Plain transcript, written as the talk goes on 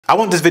I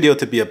want this video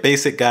to be a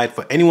basic guide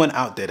for anyone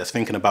out there that's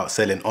thinking about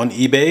selling on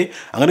eBay.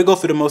 I'm going to go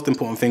through the most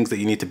important things that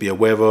you need to be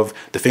aware of,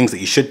 the things that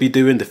you should be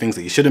doing, the things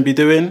that you shouldn't be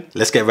doing.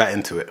 Let's get right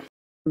into it.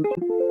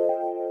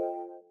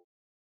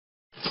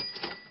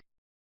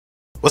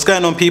 What's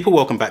going on, people?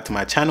 Welcome back to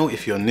my channel.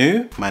 If you're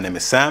new, my name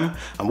is Sam,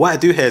 and what I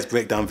do here is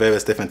break down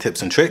various different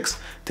tips and tricks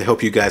to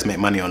help you guys make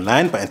money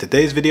online. But in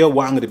today's video,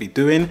 what I'm going to be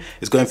doing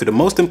is going through the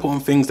most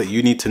important things that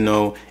you need to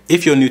know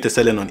if you're new to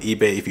selling on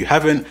eBay. If you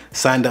haven't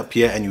signed up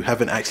yet and you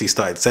haven't actually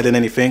started selling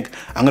anything,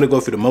 I'm going to go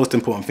through the most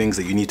important things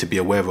that you need to be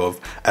aware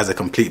of as a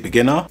complete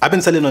beginner. I've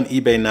been selling on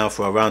eBay now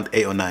for around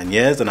 8 or 9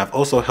 years, and I've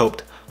also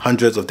helped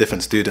hundreds of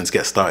different students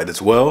get started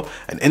as well.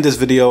 And in this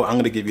video, I'm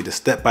going to give you the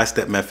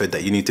step-by-step method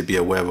that you need to be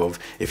aware of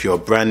if you're a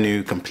brand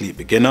new complete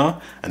beginner.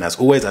 And as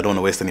always, I don't want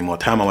to waste any more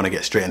time. I want to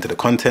get straight into the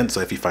content.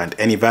 So if you find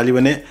any value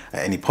in it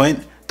at any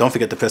point, don't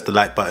forget to press the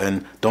like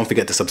button. Don't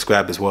forget to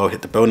subscribe as well.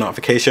 Hit the bell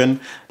notification.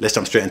 Let's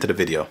jump straight into the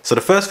video. So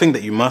the first thing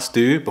that you must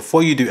do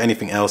before you do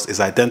anything else is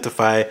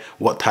identify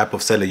what type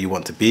of seller you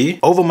want to be.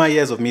 Over my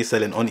years of me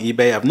selling on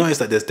eBay, I've noticed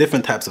that there's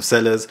different types of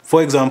sellers.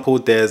 For example,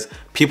 there's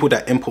people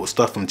that import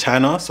stuff from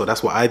China. So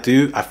that's what I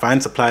do. I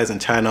find suppliers in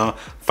China,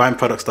 find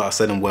products that are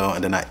selling well,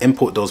 and then I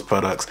import those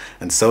products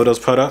and sell those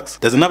products.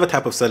 There's another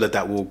type of seller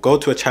that will go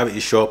to a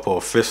charity shop or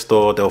a thrift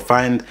store. They'll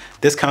find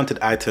discounted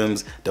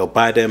items, they'll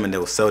buy them and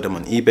they'll sell them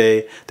on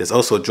eBay. There's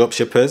also drop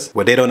shippers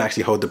where they don't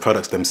actually hold the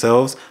products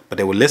themselves, but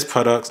they will list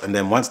products, and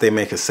then once they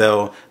make a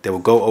sale, they will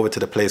go over to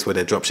the place where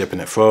they're drop shipping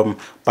it from,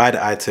 buy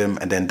the item,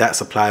 and then that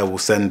supplier will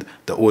send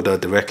the order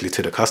directly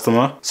to the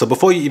customer. So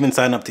before you even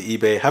sign up to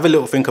eBay, have a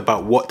little think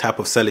about what type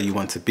of seller you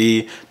want to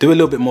be. Do a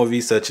little bit more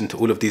research into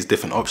all of these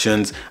different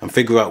options and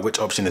figure out which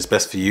option is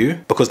best for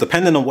you, because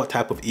depending on what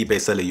type of eBay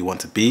seller you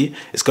want to be,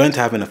 it's going to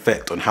have an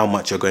effect on how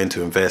much you're going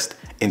to invest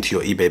into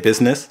your eBay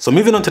business. So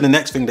moving on to the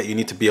next thing that you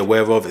need to be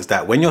aware of is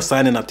that when you're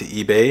signing up to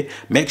eBay,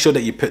 make sure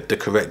that you put the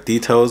correct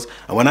details.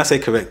 And when I say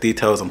correct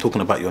details, I'm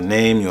talking about your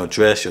name, your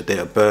address, your date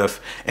of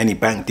birth, any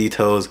bank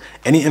details,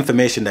 any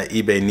information that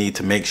eBay need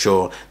to make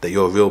sure that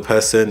you're a real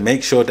person.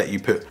 Make sure that you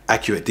put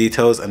accurate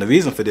details. And the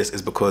reason for this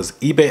is because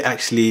eBay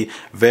actually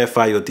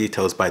verify your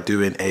details by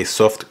doing a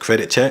soft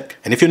credit check.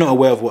 And if you're not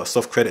aware of what a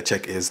soft credit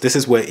check is, this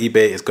is where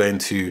eBay is going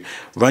to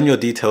run your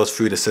details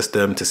through the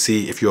system to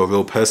see if you're a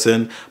real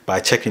person by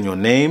checking your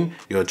name,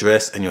 your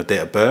address, and your date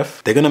of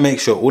birth. They're going to make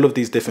sure all of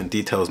these different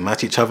details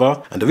match each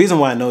other. And the reason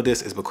why I know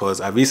this is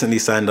because I recently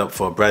signed up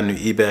for a brand new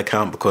eBay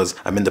account because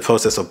I'm in the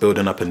process of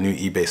building up a new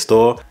eBay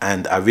store,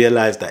 and I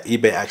realized that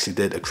eBay actually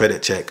did a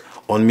credit check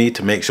on me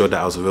to make sure that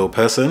I was a real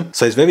person.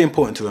 So it's very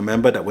important to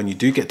remember that when you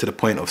do get to the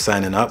point of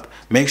signing up,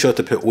 make sure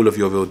to put all of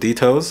your real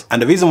details.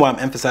 And the reason why I'm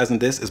emphasizing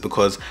this is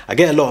because I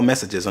get a lot of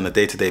messages on a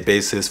day-to-day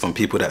basis from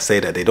people that say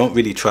that they don't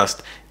really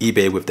trust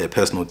eBay with their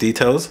personal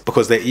details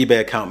because their eBay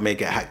account may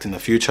get hacked in the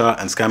future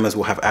and scammers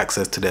will have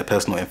access to their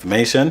personal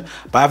information.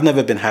 But I've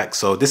never been hacked,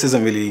 so this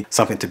isn't really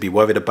something to be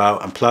worried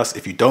about. And plus,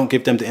 if you don't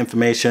give them the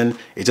information,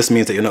 it just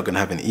means that you're not going to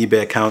have an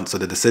eBay account, so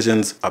the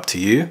decision's up to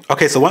you.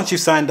 Okay, so once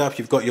you've signed up,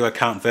 you've got your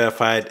account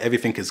verified,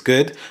 everything is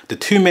good. The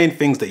two main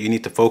things that you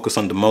need to focus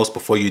on the most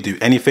before you do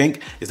anything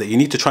is that you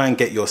need to try and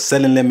get your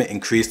selling limit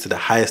increased to the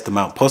highest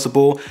amount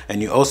possible,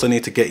 and you also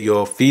need to get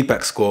your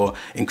feedback score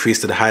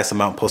increased to the highest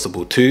amount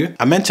possible too.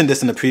 I mentioned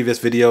this in a previous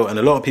video and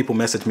a lot of people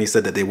messaged me,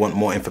 said that they want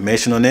more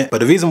information on it, but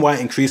the reason why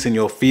increasing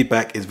your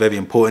feedback is very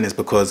important is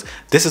because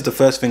this is the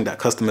first thing that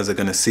customers are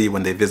going to see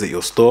when they visit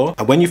your store.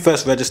 And when you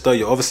first register,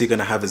 you're obviously going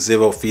to have a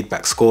 0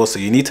 feedback score, so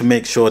you need to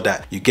make sure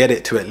that you get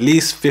it to at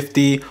least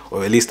 50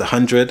 or at least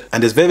 100.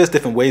 And there's various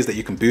different ways that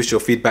you can boost your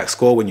feedback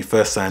score when you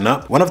first sign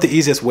up. One of the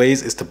easiest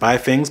ways is to buy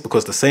things,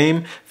 because the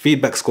same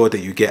feedback score that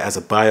you get as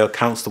a buyer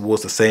counts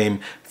towards the same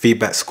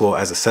feedback score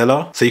as a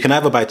seller. So you can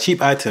either buy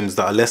cheap items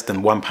that are less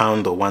than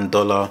 £1 or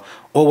 $1,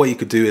 or what you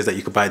could do is that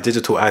you could buy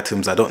digital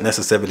items that don't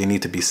necessarily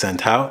need to be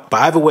sent out.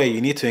 But either way,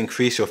 you need to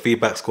increase your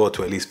feedback score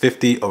to at least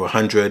 50 or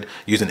 100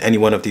 using any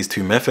one of these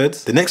two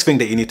methods. The next thing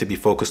that you need to be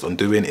focused on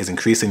doing is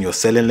increasing your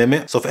selling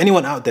limit. So for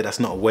anyone out there that's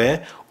not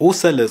aware, all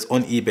sellers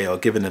on eBay are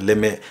given a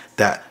limit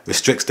that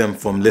restricts them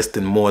from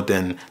listing more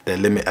than their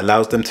limit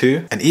allows them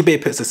to. And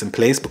eBay puts this in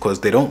place because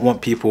they don't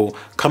want people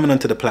coming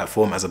onto the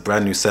platform as a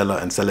brand new seller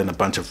and selling a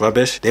bunch of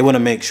rubbish. They want to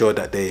make sure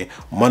that they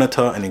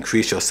monitor and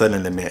increase your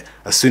selling limit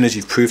as soon as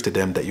you've proved to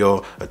them that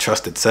you're a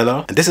trusted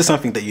seller. And this is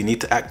something that you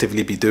need to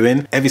actively be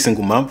doing every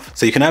single month.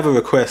 So you can either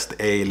request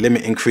a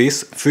limit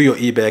increase through your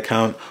eBay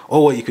account,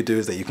 or what you could do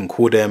is that you can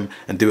call them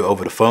and do it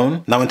over the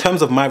phone. Now, in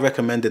terms of my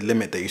recommended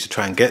limit that you should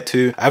try and get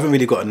to, I haven't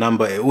really got a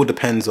number. It all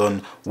depends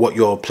on what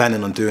you're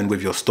planning on doing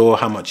with your store,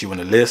 how much you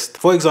want to list.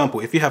 For example,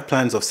 if you have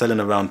plans of selling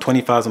around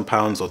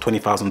 £20,000 or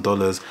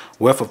 $20,000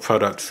 worth of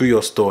product through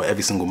your store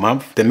every single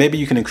month, then maybe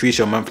you can increase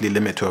your monthly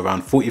limit to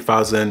around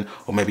 $40,000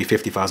 or maybe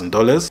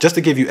 $50,000 just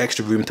to give you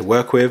extra room to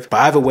work with.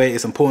 But either way, anyway,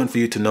 it's important for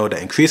you to know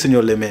that increasing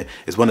your limit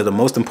is one of the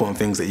most important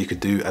things that you could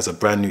do as a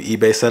brand new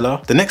eBay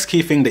seller. The next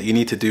key thing that you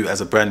need to do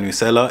as a brand new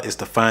seller is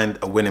to find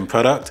a winning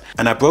product.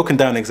 And I've broken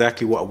down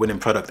exactly what a winning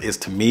product is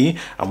to me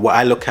and what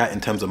I look at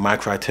in terms of my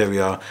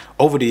criteria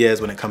over the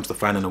years when it comes to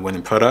finding a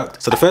winning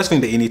product. So the first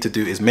thing that you need to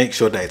do is make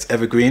sure that it's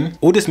evergreen.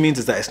 All this means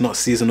is that it's not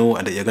seasonal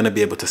and that you're going to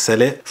be able to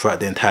sell it throughout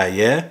the entire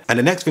year. And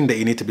the next thing that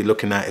you need to be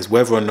looking at is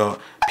whether or not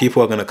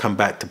people are going to come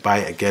back to buy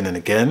it again and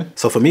again.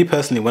 So for me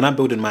personally, when I'm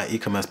building my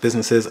e-commerce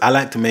businesses, I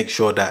like to make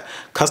sure that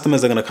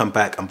customers are going to come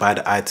back and buy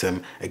the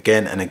item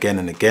again and again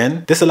and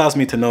again. This allows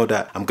me to know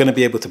that I'm going to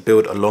be able to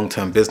build a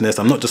long-term business.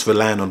 I'm not just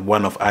relying on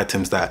one-off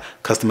items that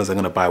customers are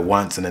going to buy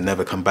once and then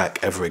never come back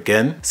ever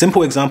again.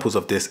 Simple examples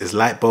of this is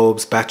light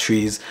bulbs,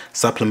 batteries,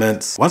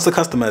 supplements. Once the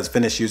customer has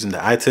finished using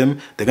the item,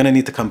 they're going to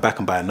need to come back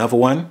and buy another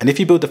one. And if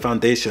you build the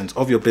foundations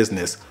of your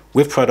business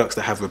with products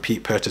that have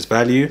repeat purchase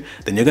value,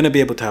 then you're going to be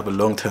able to have a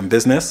long-term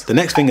business. The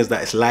next thing is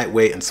that it's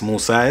lightweight and small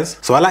size.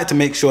 So I like to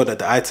make sure that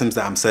the items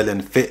that I'm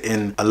selling fit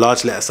in a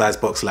large letter size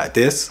box like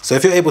this. So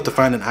if you're able to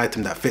find an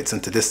item that fits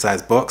into this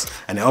size box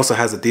and it also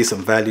has a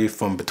decent value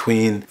from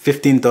between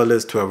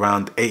 $15 to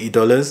around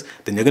 $80,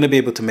 then you're going to be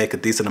able to make a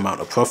decent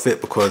amount of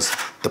profit, because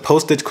the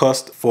postage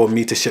cost for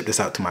me to ship this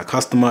out to my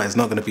customer is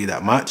not going to be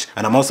that much.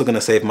 And I'm also going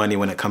to save money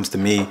when it comes to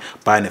me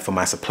buying it from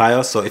my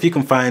supplier. So if you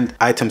can find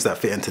items that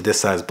fit into this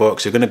size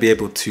box, you're going to be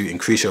able to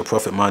increase your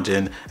profit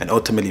margin and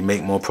ultimately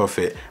make more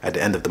profit at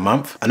the end of the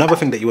month. Another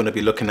thing that you want to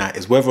be looking at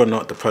is whether or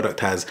not the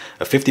product has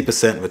a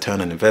 50% return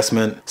on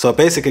investment. So a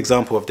basic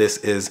example of this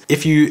is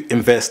if you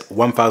invest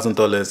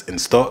 $1,000 in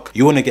stock,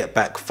 you want to get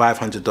back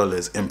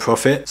 $500 in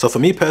profit. So for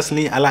me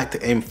personally, I like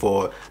to aim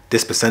for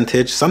this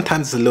percentage.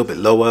 Sometimes it's a little bit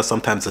lower,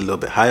 sometimes a little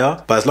bit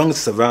higher, but as long as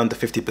it's around the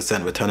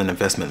 50% return on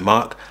investment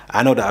mark,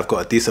 I know that I've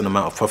got a decent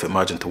amount of profit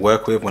margin to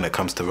work with when it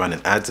comes to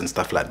running ads and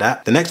stuff like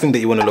that. The next thing that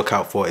you want to look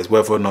out for is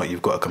whether or not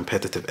you've got a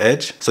competitive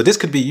edge. So this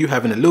could be you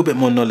having a little bit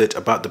more knowledge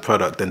about the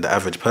product than the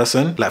average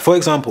person. Like for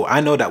example,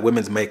 I know that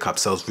women's makeup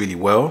sells really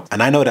well,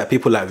 and I know that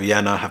people like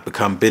Rihanna have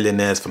become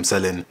billionaires from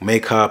selling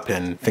makeup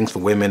and things for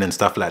women and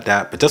stuff like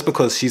that. But just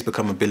because she's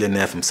become a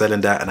billionaire from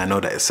selling that and I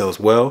know that it sells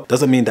well,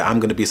 doesn't mean that I'm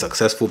going to be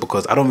successful,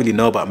 because I don't really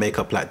know about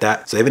makeup like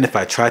that. So even if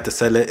I try to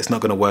sell it, it's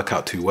not going to work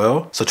out too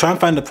well. So try and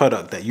find a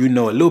product that you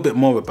know a little bit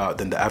more about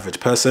than the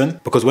average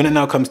person, because when it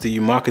now comes to you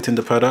marketing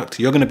the product,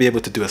 you're going to be able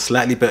to do a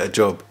slightly better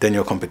job than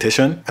your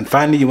competition. And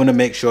finally, you want to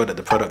make sure that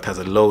the product has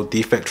a low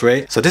defect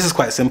rate. So this is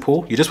quite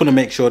simple. You just want to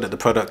make sure that the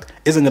product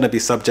isn't going to be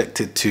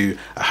subjected to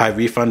a high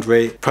refund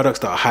rate. Products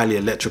that are highly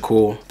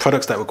electrical,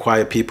 products that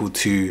require people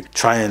to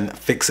try and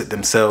fix it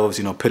themselves,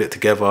 you know, put it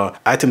together,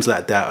 items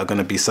like that are going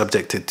to be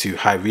subjected to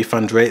high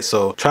refund rates.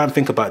 So try and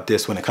think about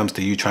this when it comes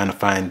to you trying to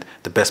find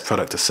the best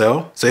product to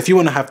sell. So if you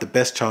want to have the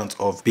best chance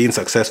of being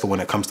successful when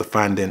it comes to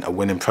finding a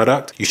winning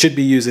product, you should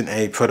be using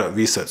a product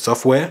research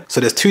software. So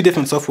there's two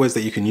different softwares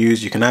that you can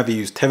use. You can either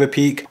use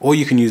Terapeak or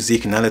you can use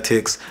Zik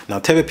Analytics. Now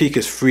Terapeak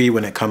is free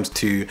when it comes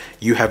to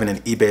you having an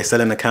eBay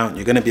selling account.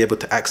 You're going to be able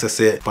to access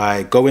it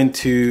by going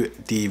to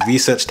the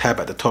research tab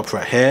at the top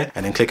right here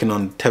and then clicking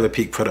on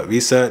Terapeak product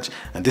research,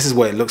 and this is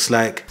what it looks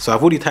like. So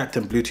I've already typed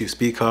in Bluetooth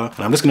speaker, and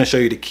I'm just going to show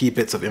you the key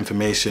bits of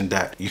information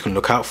that you can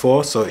look out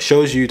for. So it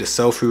shows you the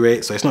sell-through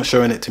rate. So it's not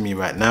showing it to me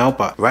right now,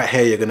 but right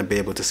here you're going to be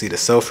able to see the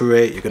sell-through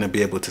rate. You're going to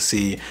be able to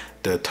see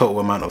the total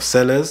amount of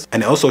sellers,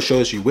 and it also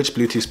shows you which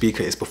Bluetooth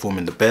speaker is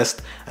performing the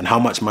best and how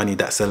much money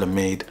that seller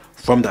made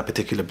from that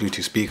particular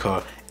Bluetooth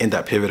speaker in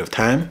that period of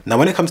time. Now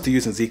when it comes to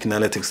using Zik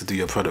Analytics to do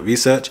your product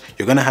research,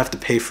 you're going to have to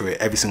pay for it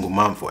every single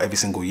month or every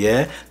single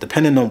year,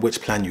 depending on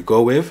which plan you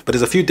go with. But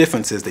there's a few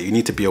differences that you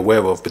need to be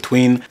aware of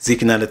between Zik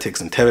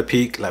Analytics and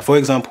Terapeak. Like for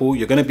example,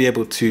 you're going to be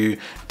able to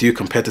do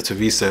competitor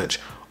research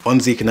on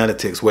Zik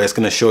Analytics, where it's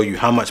going to show you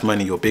how much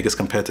money your biggest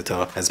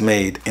competitor has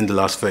made in the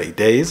last 30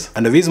 days.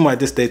 And the reason why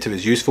this data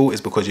is useful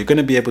is because you're going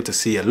to be able to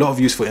see a lot of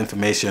useful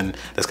information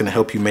that's going to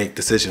help you make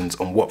decisions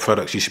on what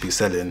products you should be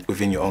selling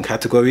within your own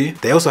category.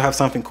 They also have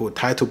something called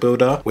Title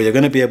Builder, where you're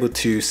going to be able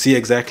to see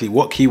exactly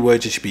what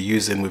keywords you should be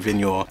using within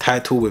your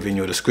title, within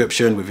your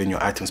description, within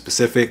your item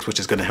specifics, which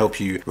is going to help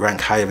you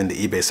rank higher in the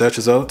eBay search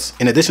results.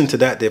 In addition to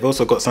that, they've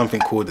also got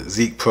something called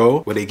Zik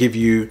Pro, where they give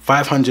you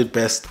 500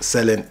 best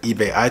selling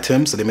eBay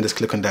items. So let me just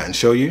click on that and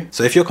show you.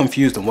 So if you're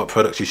confused on what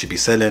products you should be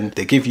selling,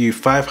 they give you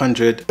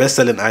 500 best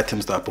selling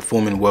items that are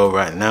performing well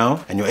right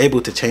now, and you're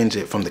able to change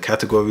it from the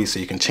category. So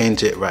you can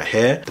change it right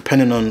here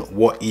depending on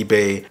what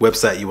eBay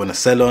website you want to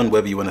sell on,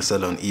 whether you want to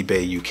sell on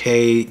eBay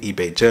UK,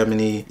 eBay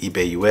Germany,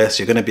 eBay US.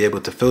 You're going to be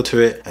able to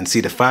filter it and see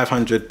the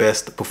 500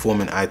 best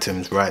performing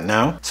items right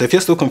now. So if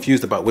you're still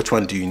confused about which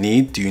one do you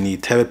need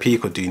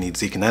Terapeak or do you need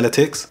Zik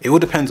Analytics, it all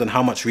depends on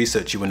how much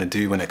research you want to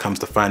do when it comes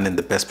to finding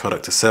the best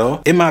product to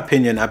sell. In my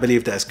opinion, I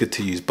believe that it's good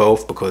to use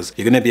both, because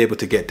you're going to be able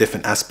to get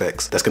different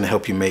aspects that's going to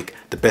help you make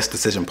the best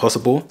decision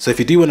possible. So if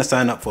you do want to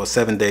sign up for a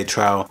 7-day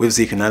trial with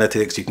Zik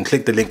Analytics, you can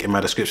click the link in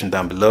my description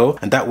down below,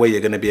 and that way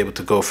you're going to be able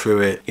to go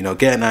through it, you know,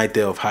 get an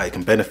idea of how it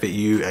can benefit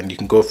you, and you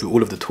can go through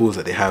all of the tools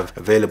that they have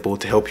available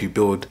to help you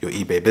build your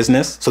eBay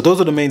business. So those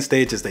are the main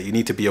stages that you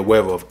need to be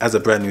aware of as a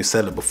brand new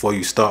seller before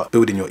you start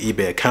building your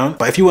eBay account.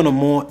 But if you want a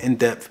more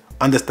in-depth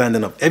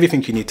understanding of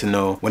everything you need to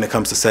know when it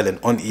comes to selling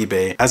on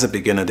eBay as a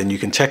beginner, then you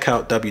can check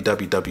out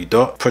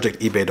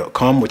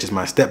www.projectebay.com, which is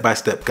my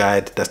step-by-step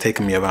guide that's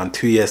taken me around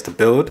 2 years to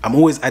build. I'm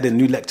always adding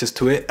new lectures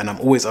to it, and I'm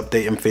always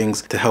updating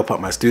things to help out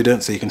my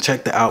students, so you can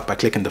check that out by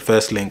clicking the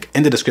first link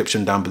in the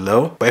description down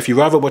below. But if you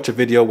rather watch a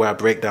video where I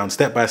break down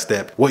step by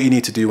step what you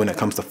need to do when it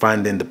comes to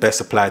finding the best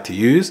supply to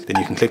use, then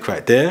you can click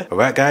right there.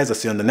 Alright guys, I'll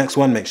see you on the next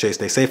one. Make sure you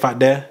stay safe out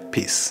there.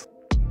 Peace.